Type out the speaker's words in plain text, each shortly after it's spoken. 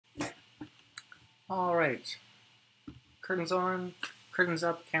All right, curtains on, curtains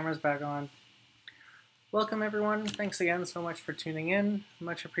up, cameras back on. Welcome everyone. Thanks again so much for tuning in.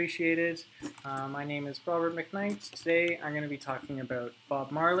 Much appreciated. My name is Robert McKnight. Today I'm going to be talking about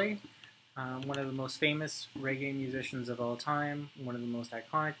Bob Marley, one of the most famous reggae musicians of all time, one of the most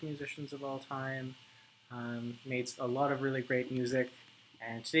iconic musicians of all time. Made a lot of really great music.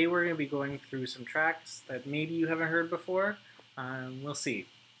 And today we're going to be going through some tracks that maybe you haven't heard before. We'll see.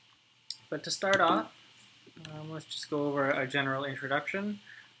 But to start off, let's just go over a general introduction.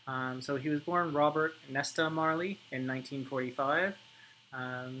 So he was born Robert Nesta Marley in 1945.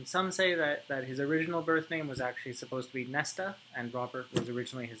 Some say that his original birth name was actually supposed to be Nesta, and Robert was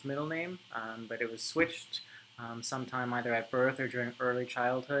originally his middle name, but it was switched sometime either at birth or during early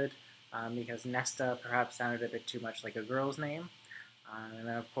childhood because Nesta perhaps sounded a bit too much like a girl's name. And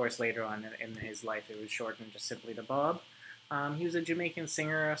then, of course, later on in his life, it was shortened just simply to Bob. He was a Jamaican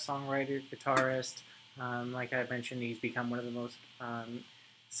singer, songwriter, guitarist. Like I mentioned, he's become one of the most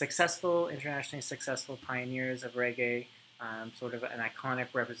internationally successful pioneers of reggae, sort of an iconic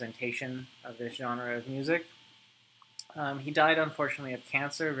representation of this genre of music. He died, unfortunately, of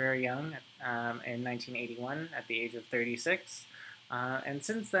cancer very young in 1981 at the age of 36. And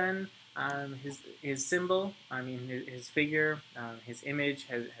since then, his symbol, his figure, his image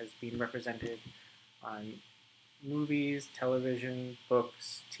has been represented on movies, television,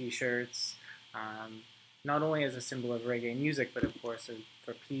 books, t-shirts, not only as a symbol of reggae music, but of course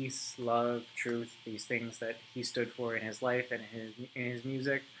for peace, love, truth, these things that he stood for in his life and in his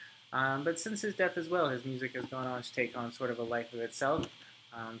music. But since his death as well, his music has gone on to take on sort of a life of itself,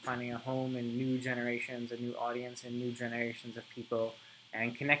 finding a home in new generations, a new audience, and new generations of people,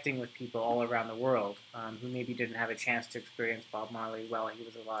 and connecting with people all around the world who maybe didn't have a chance to experience Bob Marley while he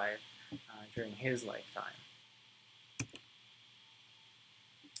was alive during his lifetime.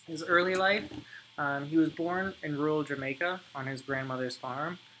 His early life, he was born in rural Jamaica on his grandmother's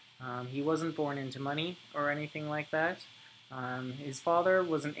farm. He wasn't born into money or anything like that. His father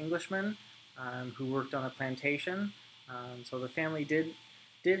was an Englishman who worked on a plantation, so the family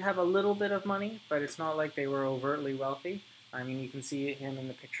did have a little bit of money, but it's not like they were overtly wealthy. I mean, you can see him in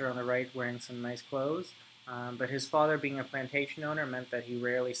the picture on the right wearing some nice clothes, but his father, being a plantation owner, meant that he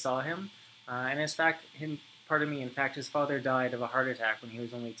rarely saw him, and in fact, his father died of a heart attack when he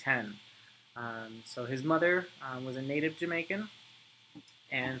was only 10. So his mother was a native Jamaican,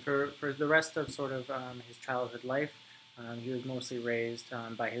 and for the rest of sort of his childhood life, he was mostly raised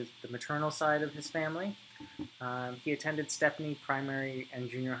by the maternal side of his family. He attended Stepney Primary and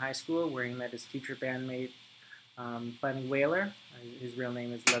Junior High School, where he met his future bandmate, Bunny Wailer. His real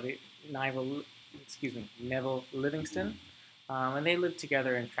name is Neville Livingston, and they lived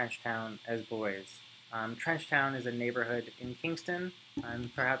together in Trenchtown as boys. Trenchtown is a neighborhood in Kingston,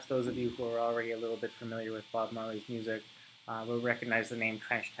 and perhaps those of you who are already a little bit familiar with Bob Marley's music will recognize the name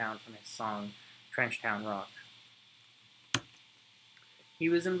Trenchtown from his song Trenchtown Rock. He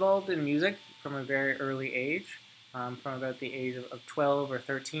was involved in music from a very early age, from about the age of 12 or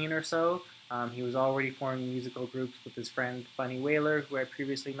 13 or so. He was already forming musical groups with his friend Bunny Wailer, who I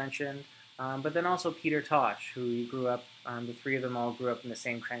previously mentioned, but then also Peter Tosh, who he grew up, the three of them all grew up in the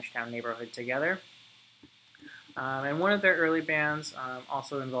same Trenchtown neighborhood together. And one of their early bands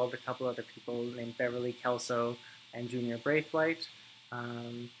also involved a couple other people named Beverly Kelso and Junior Braithwaite.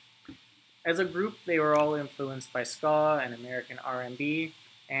 As a group, they were all influenced by ska and American R&B,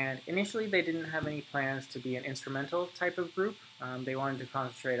 and initially they didn't have any plans to be an instrumental type of group. They wanted to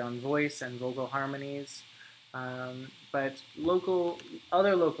concentrate on voice and vocal harmonies, but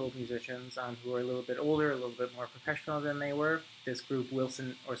other local musicians who were a little bit older, a little bit more professional than they were, this group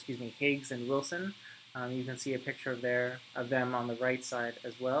Higgs and Wilson, you can see a picture of them on the right side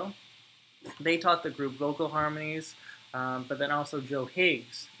as well. They taught the group vocal harmonies, but then also Joe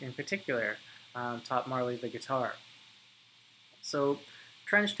Higgs, in particular, taught Marley the guitar. So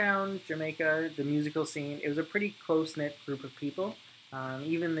Trenchtown, Jamaica, the musical scene, it was a pretty close-knit group of people.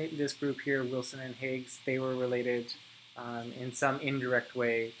 Even this group here, Wilson and Higgs, they were related in some indirect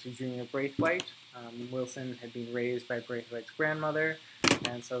way to Junior Braithwaite. Wilson had been raised by Braithwaite's grandmother,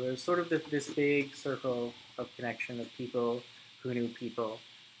 and so there's sort of this big circle of connection of people who knew people.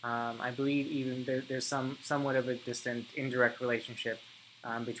 I believe even there's somewhat of a distant, indirect relationship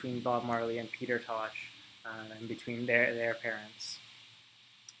between Bob Marley and Peter Tosh, and between their parents.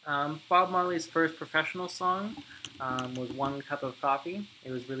 Bob Marley's first professional song was One Cup of Coffee.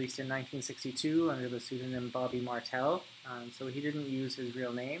 It was released in 1962 under the pseudonym Bobby Martell, so he didn't use his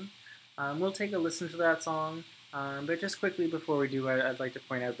real name. We'll take a listen to that song, but just quickly before we do, I'd like to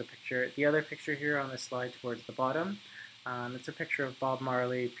point out the other picture here on the slide towards the bottom. It's a picture of Bob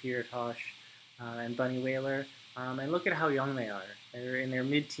Marley, Peter Tosh, and Bunny Wailer. And look at how young they are. They're in their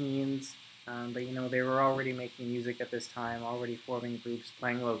mid-teens, but you know, they were already making music at this time, already forming groups,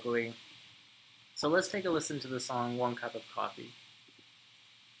 playing locally. So let's take a listen to the song One Cup of Coffee.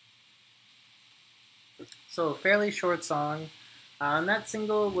 So, fairly short song. That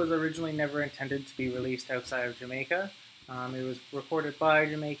single was originally never intended to be released outside of Jamaica. It was recorded by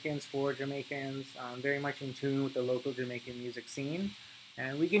Jamaicans for Jamaicans, very much in tune with the local Jamaican music scene.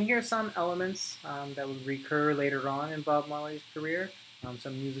 And we can hear some elements that would recur later on in Bob Marley's career,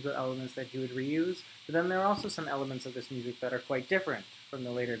 some musical elements that he would reuse. But then there are also some elements of this music that are quite different from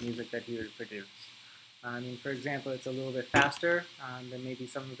the later music that he would produce. I mean, for example, it's a little bit faster than maybe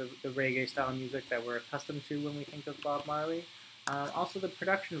some of the reggae style music that we're accustomed to when we think of Bob Marley. Also, the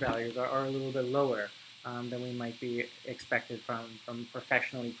production values are a little bit lower than we might be expected from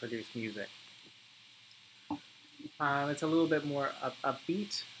professionally produced music. It's a little bit more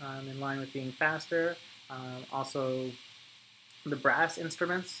upbeat, in line with being faster. Also, the brass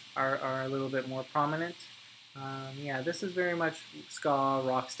instruments are a little bit more prominent. Yeah, this is very much ska,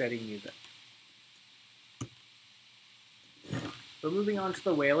 rocksteady music. But moving on to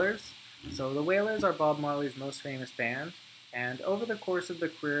the Wailers. So the Wailers are Bob Marley's most famous band, and over the course of the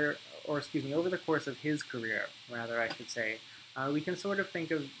career, or excuse me, over the course of his career, rather I should say, we can sort of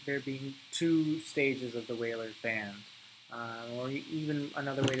think of there being two stages of the Wailers band, or even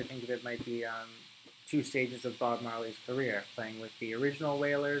another way to think of it might be two stages of Bob Marley's career, playing with the original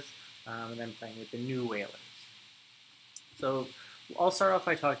Wailers and then playing with the new Wailers. So I'll start off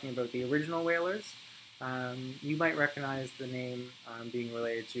by talking about the original Wailers. You might recognize the name being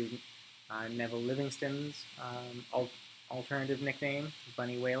related to Neville Livingston's alternative nickname,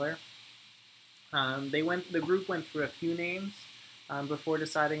 Bunny Wailer. The group went through a few names before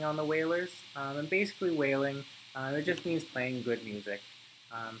deciding on the Wailers, and basically wailing, it just means playing good music,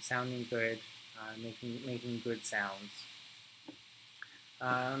 sounding good, making good sounds.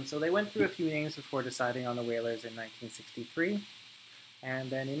 So they went through a few names before deciding on the Wailers in 1963,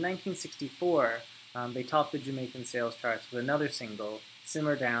 and then in 1964. They topped the Jamaican sales charts with another single,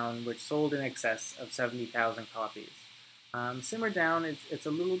 Simmer Down, which sold in excess of 70,000 copies. Simmer Down, it's a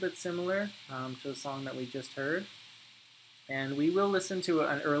little bit similar to the song that we just heard. And we will listen to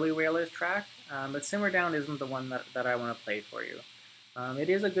an early Wailers track, but Simmer Down isn't the one that I want to play for you. It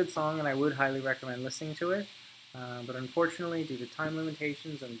is a good song, and I would highly recommend listening to it. But unfortunately, due to time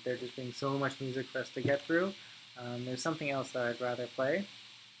limitations and there just being so much music for us to get through, there's something else that I'd rather play.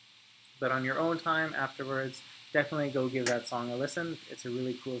 But on your own time afterwards, definitely go give that song a listen. It's a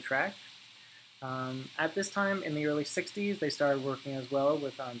really cool track. At this time, in the early 60s, they started working as well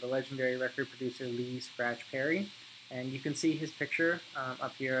with the legendary record producer Lee Scratch Perry. And you can see his picture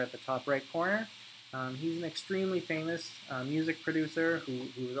up here at the top right corner. He's an extremely famous music producer who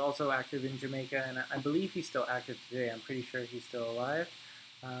is also active in Jamaica, and I believe he's still active today. I'm pretty sure he's still alive.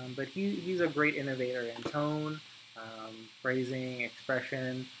 But he's a great innovator in tone, phrasing,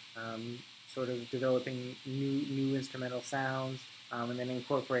 expression, sort of developing new instrumental sounds, and then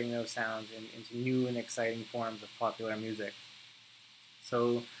incorporating those sounds into new and exciting forms of popular music.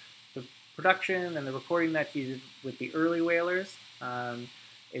 So the production and the recording that he did with the early Wailers,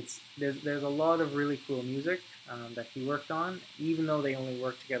 there's a lot of really cool music that he worked on, even though they only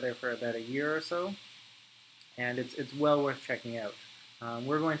worked together for about a year or so, and it's well worth checking out.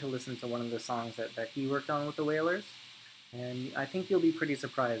 We're going to listen to one of the songs that he worked on with the Wailers, and I think you'll be pretty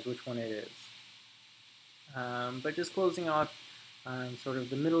surprised which one it is. But just closing off sort of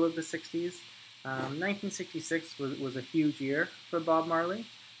the middle of the 60s, 1966 was a huge year for Bob Marley.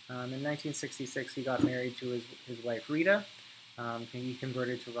 In 1966, he got married to his wife Rita. He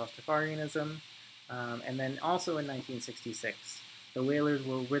converted to Rastafarianism. And then also in 1966, the Wailers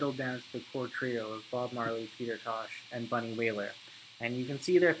were whittled down to the core trio of Bob Marley, Peter Tosh, and Bunny Wailer. And you can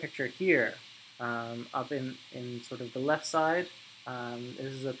see their picture here, up in sort of the left side.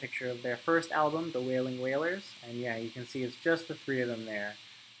 This is a picture of their first album, The Wailing Wailers. And yeah, you can see it's just the three of them there.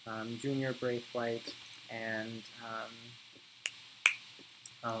 Junior Braithwaite and,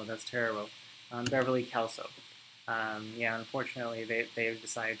 oh, that's terrible, Beverly Kelso. Yeah, unfortunately, they've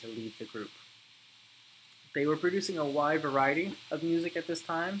decided to leave the group. They were producing a wide variety of music at this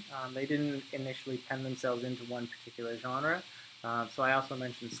time. They didn't initially pen themselves into one particular genre. So I also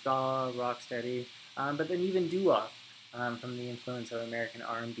mentioned ska, rocksteady, but then even doo-wop from the influence of American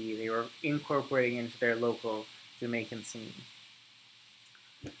R&B. They were incorporating into their local Jamaican scene.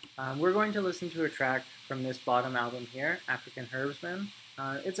 We're going to listen to a track from this bottom album here, African Herbsman.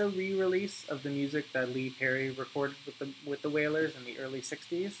 It's a re-release of the music that Lee Perry recorded with the Wailers in the early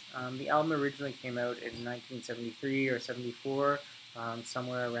 60s. The album originally came out in 1973 or 74,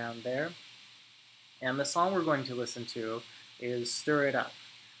 somewhere around there. And the song we're going to listen to is Stir It Up.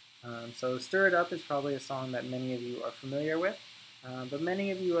 So Stir It Up is probably a song that many of you are familiar with, but many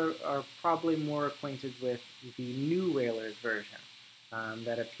of you are probably more acquainted with the New Wailers version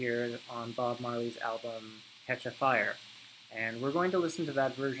that appeared on Bob Marley's album Catch a Fire. And we're going to listen to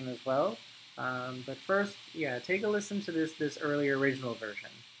that version as well. But first, yeah, take a listen to this early original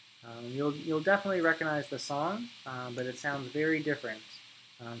version. You'll definitely recognize the song, but it sounds very different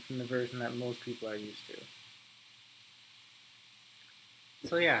from the version that most people are used to.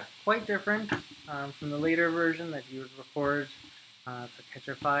 So yeah, quite different from the later version that you would record for Catch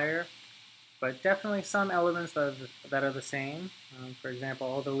a Fire, but definitely some elements that are the same. For example,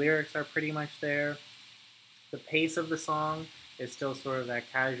 all the lyrics are pretty much there. The pace of the song is still sort of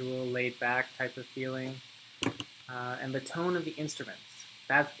that casual, laid-back type of feeling, and the tone of the instruments.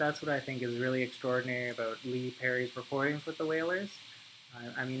 That's what I think is really extraordinary about Lee Perry's recordings with the Wailers.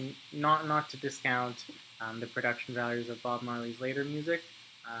 I mean, not to discount the production values of Bob Marley's later music,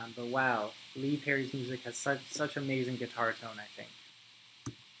 but wow, Lee Perry's music has such amazing guitar tone, I think.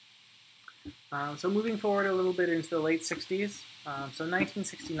 So moving forward a little bit into the late 60s, so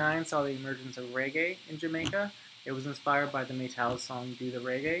 1969 saw the emergence of reggae in Jamaica. It was inspired by the Maytals song Do the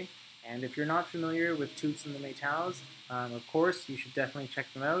Reggae, and if you're not familiar with Toots and the Maytals, of course, you should definitely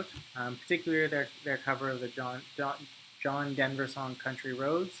check them out, particularly their cover of the John Denver song Country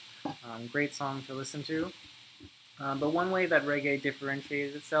Roads. Great song to listen to. But one way that reggae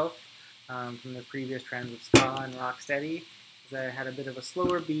differentiated itself from the previous trends of ska and rocksteady is that it had a bit of a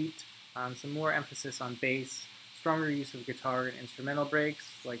slower beat, some more emphasis on bass, stronger use of guitar and instrumental breaks,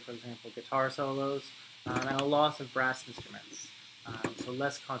 like for example guitar solos, and a loss of brass instruments. So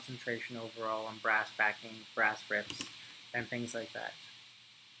less concentration overall on brass backing, brass riffs, and things like that.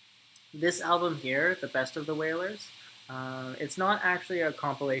 This album here, The Best of the Wailers, it's not actually a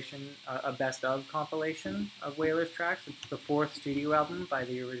compilation, a best of compilation of Wailers tracks. It's the 4th studio album by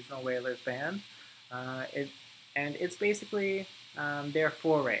the original Wailers band. And it's basically their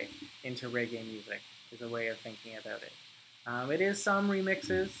foray into reggae music, is a way of thinking about it. It is some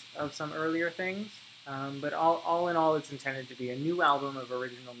remixes of some earlier things, but all in all, it's intended to be a new album of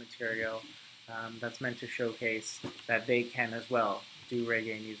original material that's meant to showcase that they can as well do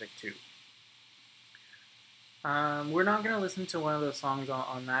reggae music too. We're not going to listen to one of those songs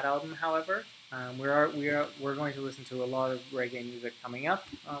on that album, however. We're going to listen to a lot of reggae music coming up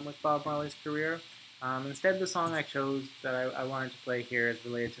with Bob Marley's career. Instead, the song I chose that I wanted to play here is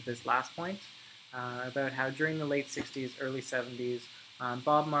related to this last point, about how during the late 60s, early 70s,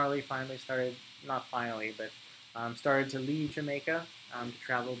 Bob Marley started to leave Jamaica to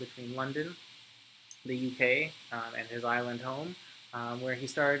travel between London, the UK, and his island home, where he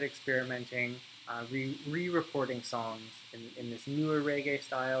started experimenting, re-recording songs in this newer reggae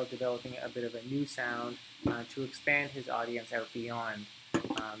style, developing a bit of a new sound to expand his audience out beyond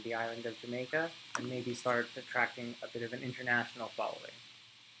the island of Jamaica, and maybe start attracting a bit of an international following.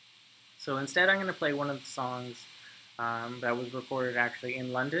 So instead I'm going to play one of the songs that was recorded actually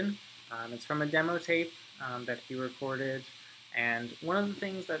in London. It's from a demo tape that he recorded, and one of the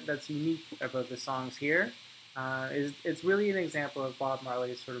things that's unique about the songs here is it's really an example of Bob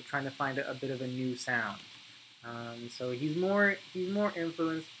Marley sort of trying to find a bit of a new sound. So he's more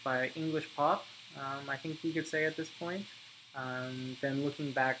influenced by English pop, I think we could say at this point, than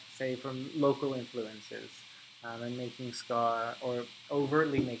looking back, say, from local influences and making ska, or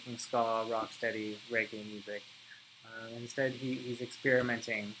overtly making ska, rocksteady, reggae music. Instead, he's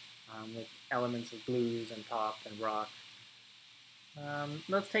experimenting with elements of blues and pop and rock.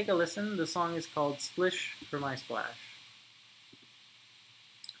 Let's take a listen. The song is called Splish for My Splash.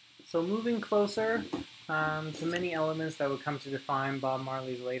 So moving closer to many elements that would come to define Bob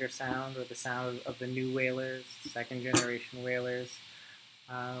Marley's later sound, or the sound of the new Wailers, second generation Wailers,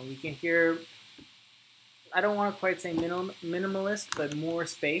 we can hear, I don't want to quite say minimalist, but more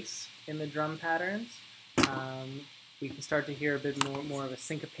space in the drum patterns. We can start to hear a bit more of a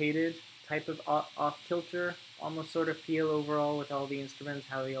syncopated type of off-kilter, almost sort of feel overall with all the instruments,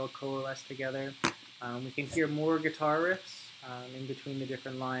 how they all coalesce together. We can hear more guitar riffs in between the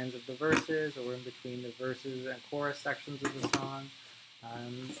different lines of the verses, or in between the verses and chorus sections of the song.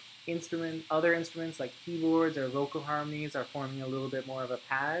 Other instruments like keyboards or vocal harmonies are forming a little bit more of a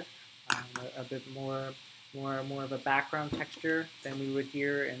pad, a bit more of a background texture than we would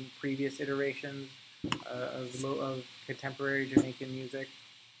hear in previous iterations of contemporary Jamaican music.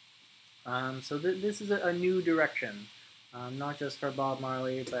 So this is a new direction, not just for Bob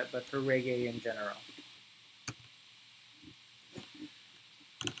Marley, but for reggae in general.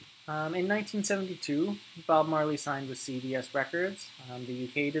 In 1972, Bob Marley signed with CBS Records, the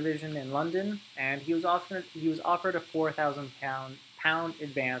UK division in London, and he was offered a £4,000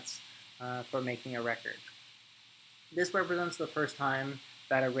 advance for making a record. This represents the first time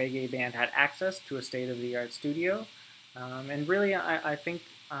that a reggae band had access to a state-of-the-art studio, and really, I think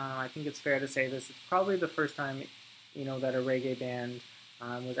it's fair to say this. It's probably the first time, that a reggae band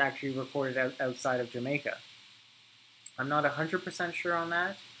was actually recorded outside of Jamaica. I'm not 100% sure on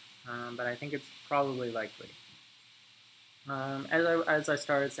that, but I think it's probably likely. As I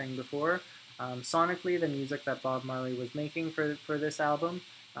started saying before, sonically, the music that Bob Marley was making for this album,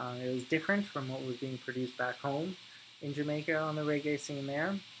 it was different from what was being produced back home in Jamaica on the reggae scene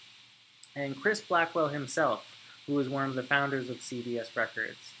there. And Chris Blackwell himself, who was one of the founders of CBS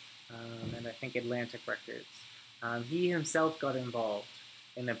Records, and I think Atlantic Records, he himself got involved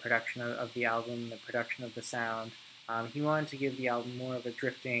in the production of the album, the production of the sound. He wanted to give the album more of a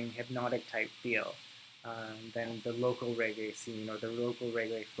drifting, hypnotic type feel than the local reggae scene or the local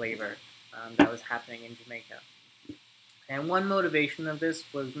reggae flavor that was happening in Jamaica. And one motivation of this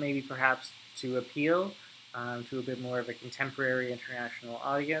was maybe perhaps to appeal to a bit more of a contemporary international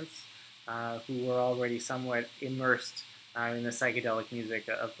audience who were already somewhat immersed in the psychedelic music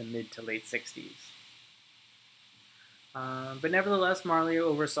of the mid to late 60s. But nevertheless, Marley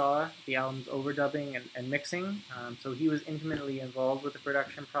oversaw the album's overdubbing and mixing, so he was intimately involved with the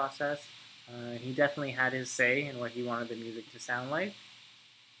production process. He definitely had his say in what he wanted the music to sound like.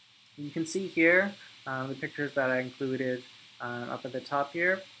 You can see here the pictures that I included up at the top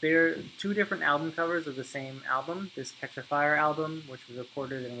here. They're two different album covers of the same album, this Catch a Fire album, which was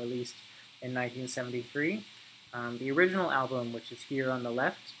recorded and released in 1973. The original album, which is here on the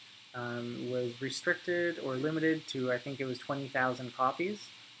left, was restricted or limited to, I think it was 20,000 copies.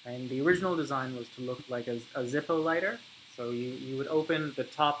 And the original design was to look like a Zippo lighter. So you would open the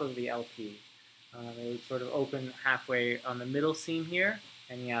top of the LP. It would sort of open halfway on the middle seam here,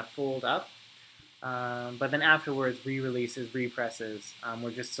 and fold up. But then afterwards, re-releases, represses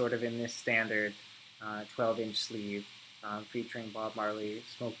were just sort of in this standard 12-inch sleeve, featuring Bob Marley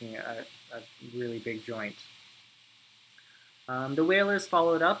smoking a really big joint. The Wailers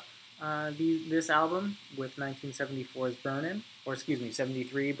followed up this album with 1974's Burnin', or excuse me,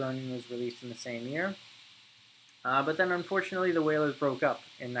 73. Burnin' was released in the same year. But then unfortunately the Wailers broke up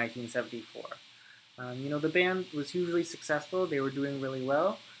in 1974. The band was hugely successful. They were doing really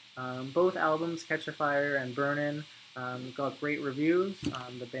well. Both albums, Catch a Fire and Burnin', got great reviews.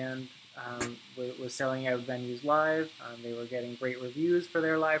 The band was selling out venues live. They were getting great reviews for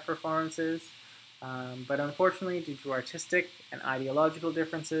their live performances. But unfortunately, due to artistic and ideological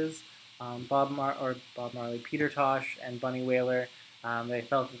differences, Bob Marley, Peter Tosh, and Bunny Wailer, they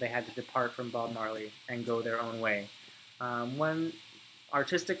felt that they had to depart from Bob Marley and go their own way. When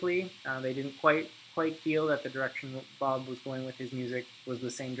artistically, they didn't quite feel that the direction Bob was going with his music was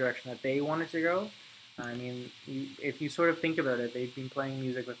the same direction that they wanted to go. I mean, if you sort of think about it, they've been playing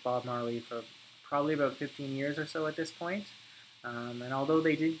music with Bob Marley for probably about 15 years or so at this point. And although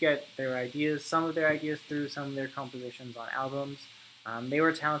they did get some of their ideas through some of their compositions on albums, they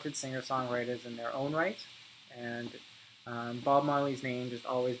were talented singer-songwriters in their own right. And Bob Marley's name just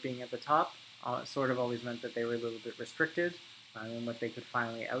always being at the top sort of always meant that they were a little bit restricted in what they could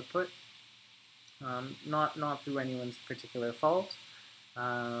finally output. Not through anyone's particular fault.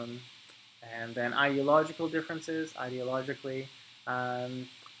 And then ideological differences. Ideologically,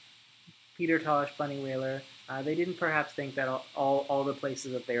 Peter Tosh, Bunny Wailer, they didn't perhaps think that all the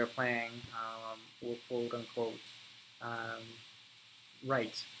places that they were playing were quote-unquote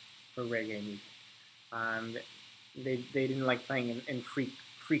right for reggae music. They didn't like playing in freak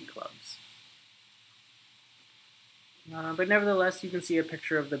clubs. But nevertheless, you can see a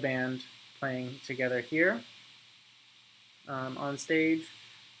picture of the band playing together here on stage.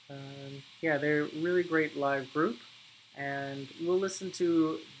 They're a really great live group, and we'll listen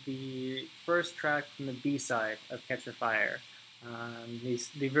to the first track from the B-side of Catch a Fire,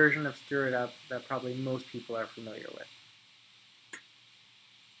 the version of Stir It Up that probably most people are familiar with.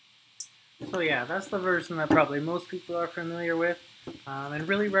 So that's the version that probably most people are familiar with, and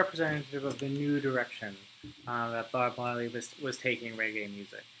really representative of the new direction that Bob Marley was taking reggae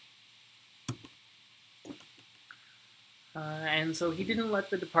music. And so he didn't let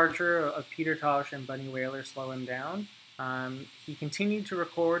the departure of Peter Tosh and Bunny Wailer slow him down. He continued to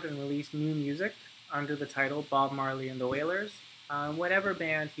record and release new music under the title Bob Marley and the Wailers. Whatever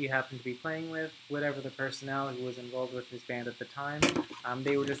band he happened to be playing with, whatever the personnel who was involved with his band at the time,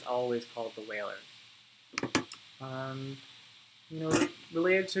 they were just always called the Wailers.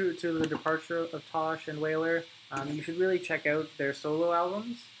 Related to the departure of Tosh and Wailer, you should really check out their solo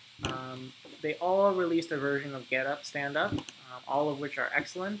albums. They all released a version of Get Up, Stand Up, all of which are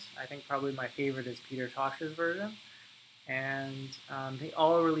excellent. I think probably my favorite is Peter Tosh's version. And they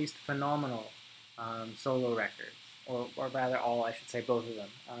all released phenomenal solo records, or rather all, I should say both of them.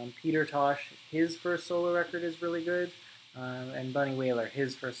 Peter Tosh, his first solo record is really good, and Bunny Wailer,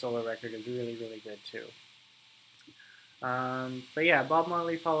 his first solo record is really, really good too. But yeah, Bob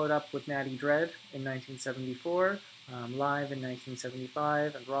Marley followed up with Natty Dread in 1974, Live in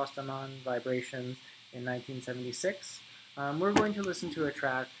 1975, and Rastaman Vibrations in 1976. We're going to listen to a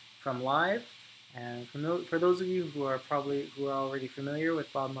track from Live, and for those of you who are already familiar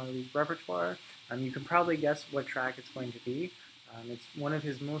with Bob Marley's repertoire, you can probably guess what track it's going to be. It's one of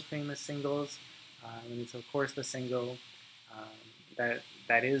his most famous singles, and it's of course the single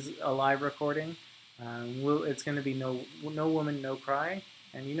that is a live recording. It's going to be No Woman, No Cry.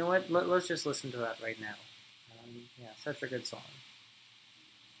 And you know what? Let's just listen to that right now. Yeah, such a good song.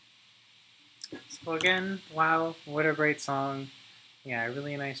 So again, wow, what a great song. Yeah,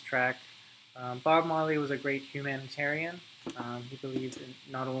 really nice track. Bob Marley was a great humanitarian. He believed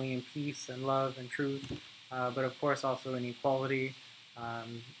not only in peace and love and truth, but of course also in equality.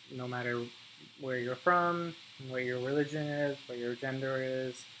 No matter where you're from, what your religion is, what your gender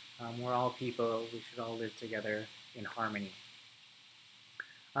is, we're all people. We should all live together in harmony.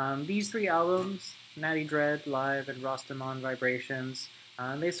 These three albums, Natty Dread, Live, and Rastaman Vibrations,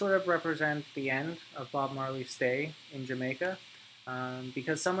 they sort of represent the end of Bob Marley's stay in Jamaica,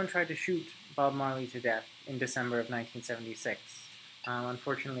 because someone tried to shoot Bob Marley to death in December of 1976.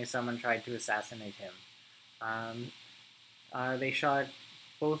 Unfortunately, someone tried to assassinate him. They shot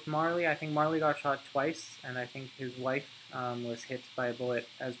both Marley. I think Marley got shot twice, and I think his wife was hit by a bullet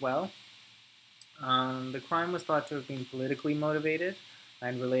as well. The crime was thought to have been politically motivated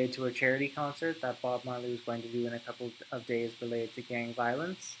and related to a charity concert that Bob Marley was going to do in a couple of days related to gang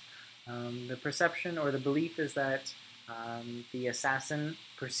violence. The perception or the belief is that the assassin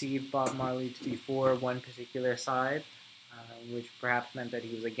perceived Bob Marley to be for one particular side, which perhaps meant that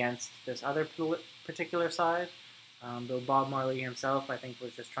he was against this other particular side. Though Bob Marley himself, I think,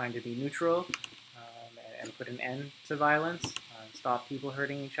 was just trying to be neutral and put an end to violence, stop people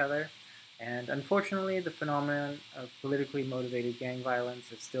hurting each other. And unfortunately, the phenomenon of politically motivated gang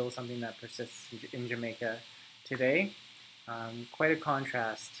violence is still something that persists in Jamaica today. Quite a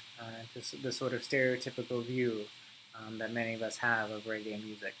contrast to the sort of stereotypical view that many of us have of reggae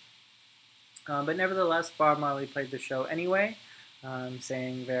music. But nevertheless, Bob Marley played the show anyway,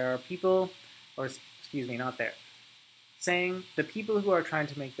 saying there are people, or excuse me, not there, saying the people who are trying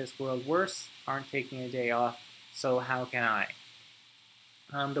to make this world worse aren't taking a day off, so how can I?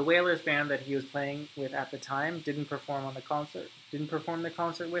 The Wailers band that he was playing with at the time didn't perform the concert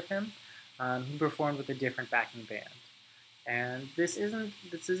with him. He performed with a different backing band. And this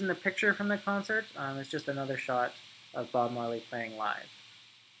isn't a picture from the concert. It's just another shot of Bob Marley playing live.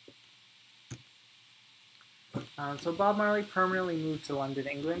 So Bob Marley permanently moved to London,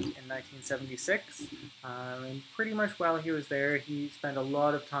 England in 1976. And pretty much while he was there, he spent a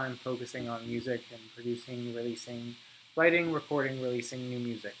lot of time focusing on music and producing, releasing, writing, recording, releasing new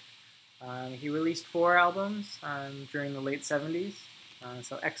music. He released 4 albums during the late 70s.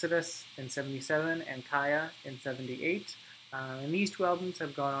 So Exodus in 77 and Kaya in 78. And these 2 albums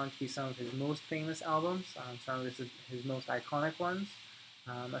have gone on to be some of his most famous albums, some of his most iconic ones.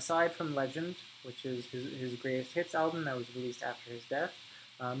 Aside from Legend, which is his greatest hits album that was released after his death,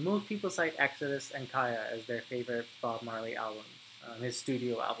 most people cite Exodus and Kaya as their favorite Bob Marley albums, his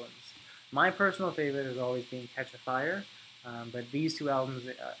studio albums. My personal favorite has always been Catch a Fire, but these 2 albums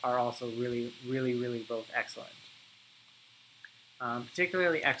are also really, really, really both excellent.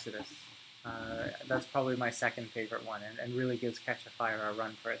 Particularly Exodus. That's probably my second favorite one, and really gives Catch a Fire a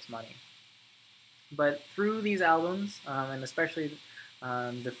run for its money. But through these albums, and especially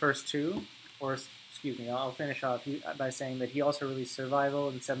the first 2, or excuse me, I'll finish off by saying that he also released Survival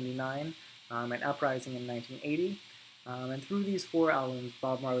in 79 and Uprising in 1980. And through these 4 albums,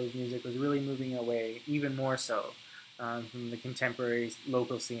 Bob Marley's music was really moving away, even more so, from the contemporary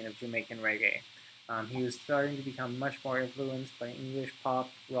local scene of Jamaican reggae. He was starting to become much more influenced by English pop,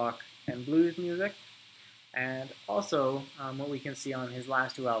 rock, and blues music. And also, what we can see on his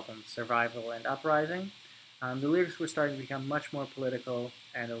last 2 albums, Survival and Uprising, the lyrics were starting to become much more political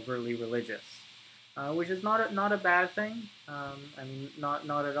and overtly religious, which is not a bad thing. I mean,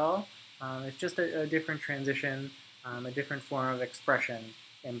 not at all. It's just a different transition, a different form of expression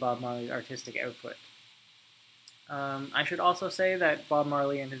in Bob Marley's artistic output. I should also say that Bob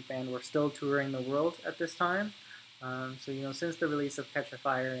Marley and his band were still touring the world at this time. So, since the release of Catch a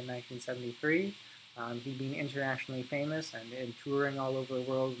Fire in 1973, He'd been internationally famous and touring all over the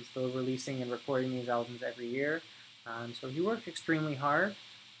world, and still releasing and recording these albums every year. So he worked extremely hard,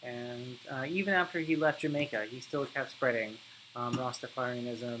 and even after he left Jamaica, he still kept spreading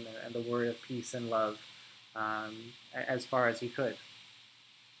Rastafarianism and the word of peace and love as far as he could.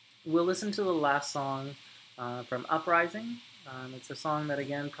 We'll listen to the last song from Uprising. It's a song that,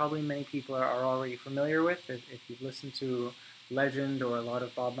 again, probably many people are already familiar with if you've listened to Legend or a lot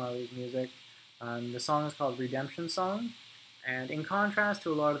of Bob Marley's music. The song is called Redemption Song, and in contrast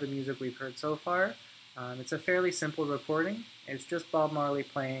to a lot of the music we've heard so far, it's a fairly simple recording. It's just Bob Marley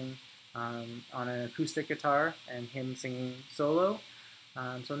playing on an acoustic guitar and him singing solo.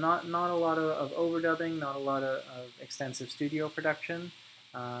 So not a lot of overdubbing, not a lot of extensive studio production,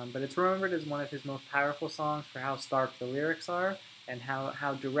 but it's remembered as one of his most powerful songs for how stark the lyrics are and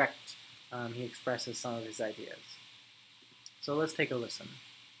how direct he expresses some of his ideas. So let's take a listen.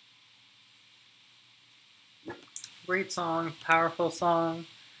 Great song, powerful song.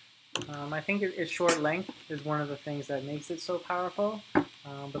 I think its short length is one of the things that makes it so powerful.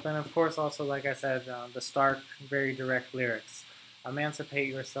 But then, of course, also, like I said, the stark, very direct lyrics. Emancipate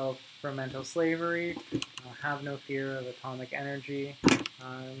yourself from mental slavery. Have no fear of atomic energy.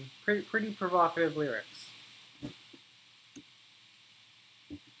 Pretty provocative lyrics.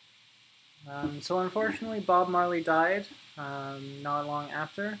 So unfortunately, Bob Marley died not long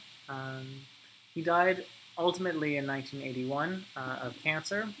after. He died ultimately in 1981 of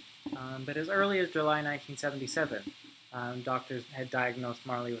cancer, but as early as July 1977, doctors had diagnosed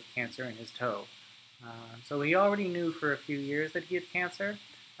Marley with cancer in his toe. So he already knew for a few years that he had cancer,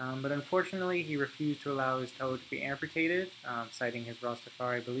 but unfortunately he refused to allow his toe to be amputated, citing his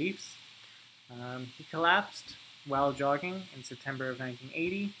Rastafari beliefs. He collapsed while jogging in September of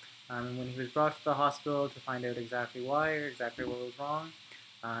 1980, and when he was brought to the hospital to find out exactly why or exactly what was wrong,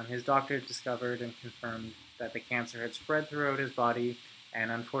 his doctor discovered and confirmed that the cancer had spread throughout his body and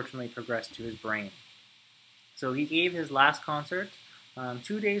unfortunately progressed to his brain. So he gave his last concert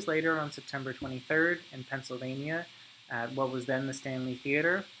 2 days later on September 23rd in Pennsylvania at what was then the Stanley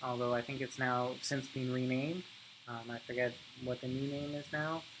Theater, although I think it's now since been renamed. I forget what the new name is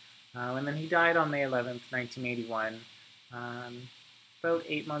now. And then he died on May 11th, 1981, about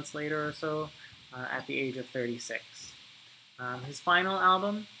 8 months later or so, at the age of 36. His final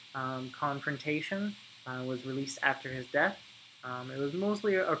album, Confrontation, was released after his death. It was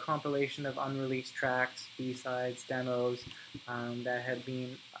mostly a compilation of unreleased tracks, B-sides, demos that had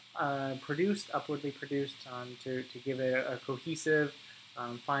been upwardly produced to give it a cohesive,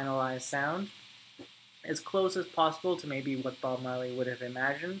 finalized sound, as close as possible to maybe what Bob Marley would have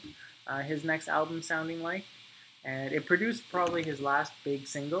imagined his next album sounding like. And it produced probably his last big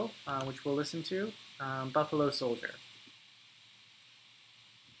single, which we'll listen to, Buffalo Soldier.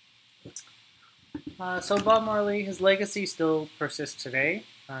 So Bob Marley, his legacy still persists today.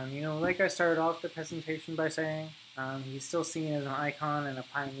 Like I started off the presentation by saying, he's still seen as an icon and a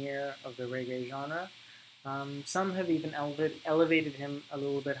pioneer of the reggae genre. Some have even elevated him a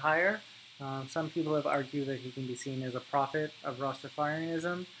little bit higher. Some people have argued that he can be seen as a prophet of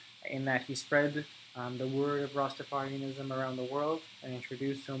Rastafarianism, in that he spread the word of Rastafarianism around the world and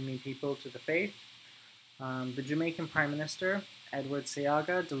introduced so many people to the faith. The Jamaican Prime Minister, Edward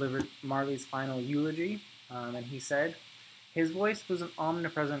Seaga, delivered Marley's final eulogy, and he said, "His voice was an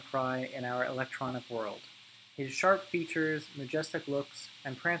omnipresent cry in our electronic world. His sharp features, majestic looks,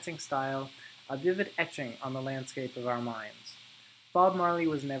 and prancing style, a vivid etching on the landscape of our minds. Bob Marley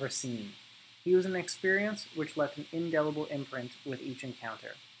was never seen. He was an experience which left an indelible imprint with each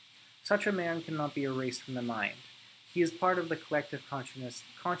encounter. Such a man cannot be erased from the mind. He is part of the collective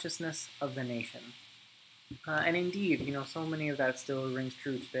consciousness of the nation." And indeed, so many of that still rings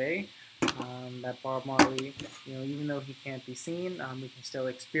true today, that Bob Marley, even though he can't be seen, we can still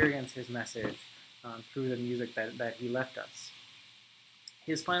experience his message through the music that he left us.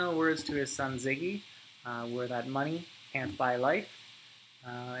 His final words to his son Ziggy were that money can't buy life,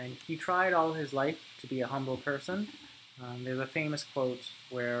 and he tried all his life to be a humble person. There's a famous quote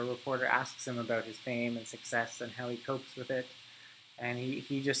where a reporter asks him about his fame and success and how he copes with it, and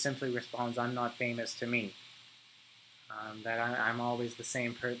he just simply responds, "I'm not famous to me." That I'm always the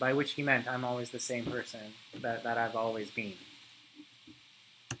same person, by which he meant I'm always the same person that I've always been.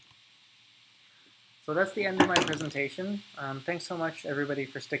 So that's the end of my presentation. Thanks so much, everybody,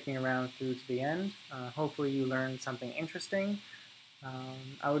 for sticking around through to the end. Hopefully you learned something interesting.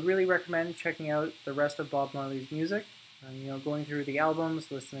 I would really recommend checking out the rest of Bob Marley's music. Going through the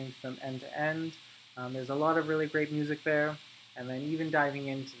albums, listening to them end to end. There's a lot of really great music there. And then even diving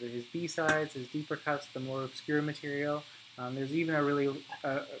into his B-sides, his deeper cuts, the more obscure material. There's even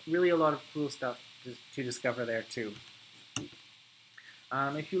really a lot of cool stuff to discover there too.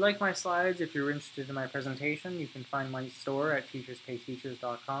 If you like my slides, if you're interested in my presentation, you can find my store at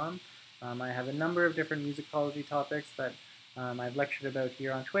teacherspayteachers.com. I have a number of different musicology topics that I've lectured about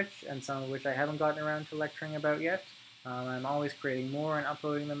here on Twitch, and some of which I haven't gotten around to lecturing about yet. I'm always creating more and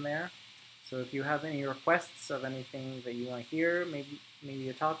uploading them there. So if you have any requests of anything that you want to hear, maybe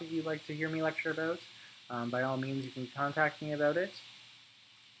a topic you'd like to hear me lecture about, by all means you can contact me about it.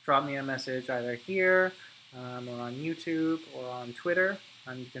 Drop me a message either here, or on YouTube, or on Twitter.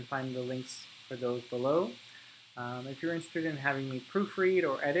 You can find the links for those below. If you're interested in having me proofread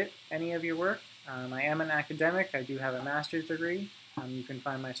or edit any of your work, I am an academic. I do have a master's degree. You can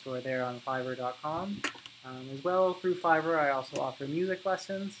find my store there on Fiverr.com. As well, through Fiverr, I also offer music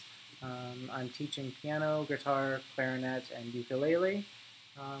lessons. I'm teaching piano, guitar, clarinet, and ukulele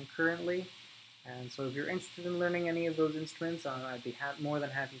currently. And so if you're interested in learning any of those instruments, I'd be more than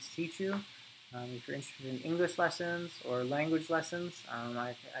happy to teach you. If you're interested in English lessons or language lessons,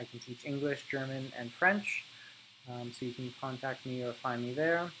 I can teach English, German, and French. So you can contact me or find me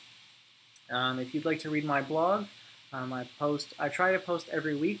there. If you'd like to read my blog, I try to post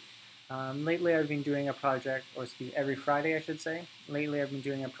every week. Lately I've been doing a project, or every Friday I should say. Lately I've been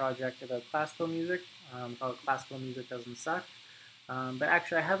doing a project about classical music called Classical Music Doesn't Suck. But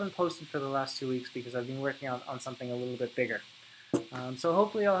actually I haven't posted for the last 2 weeks because I've been working on something a little bit bigger. So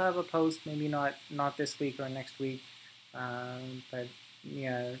hopefully I'll have a post, maybe not this week or next week, but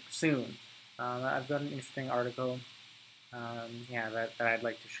yeah, soon. I've got an interesting article that I'd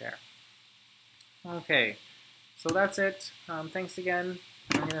like to share. Okay, so that's it. Thanks again.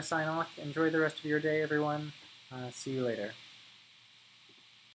 I'm going to sign off. Enjoy the rest of your day, everyone. See you later.